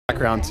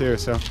background too.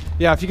 So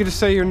yeah, if you could just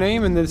say your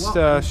name and just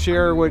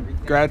share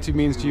what gratitude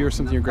means to you or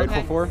something you're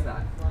grateful for.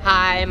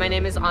 Hi, my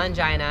name is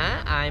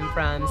Anjina. I'm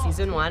from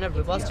season 1 of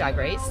RuPaul's Drag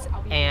Race,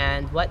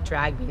 and what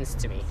drag means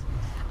to me.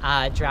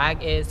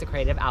 Drag is the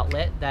creative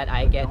outlet that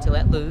I get to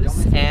let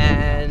loose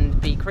and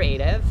be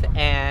creative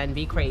and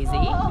be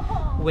crazy,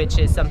 which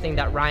is something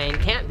that Ryan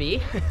can't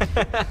be.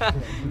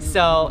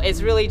 So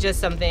it's really just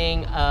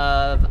something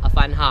of a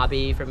fun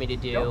hobby for me to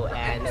do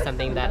and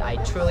something that I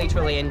truly,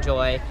 truly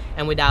enjoy.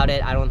 And without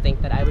it, I don't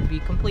think that I would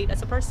be complete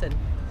as a person.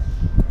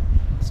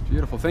 It's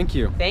beautiful. Thank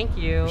you. Thank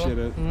you. Appreciate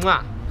it.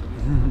 Mwah.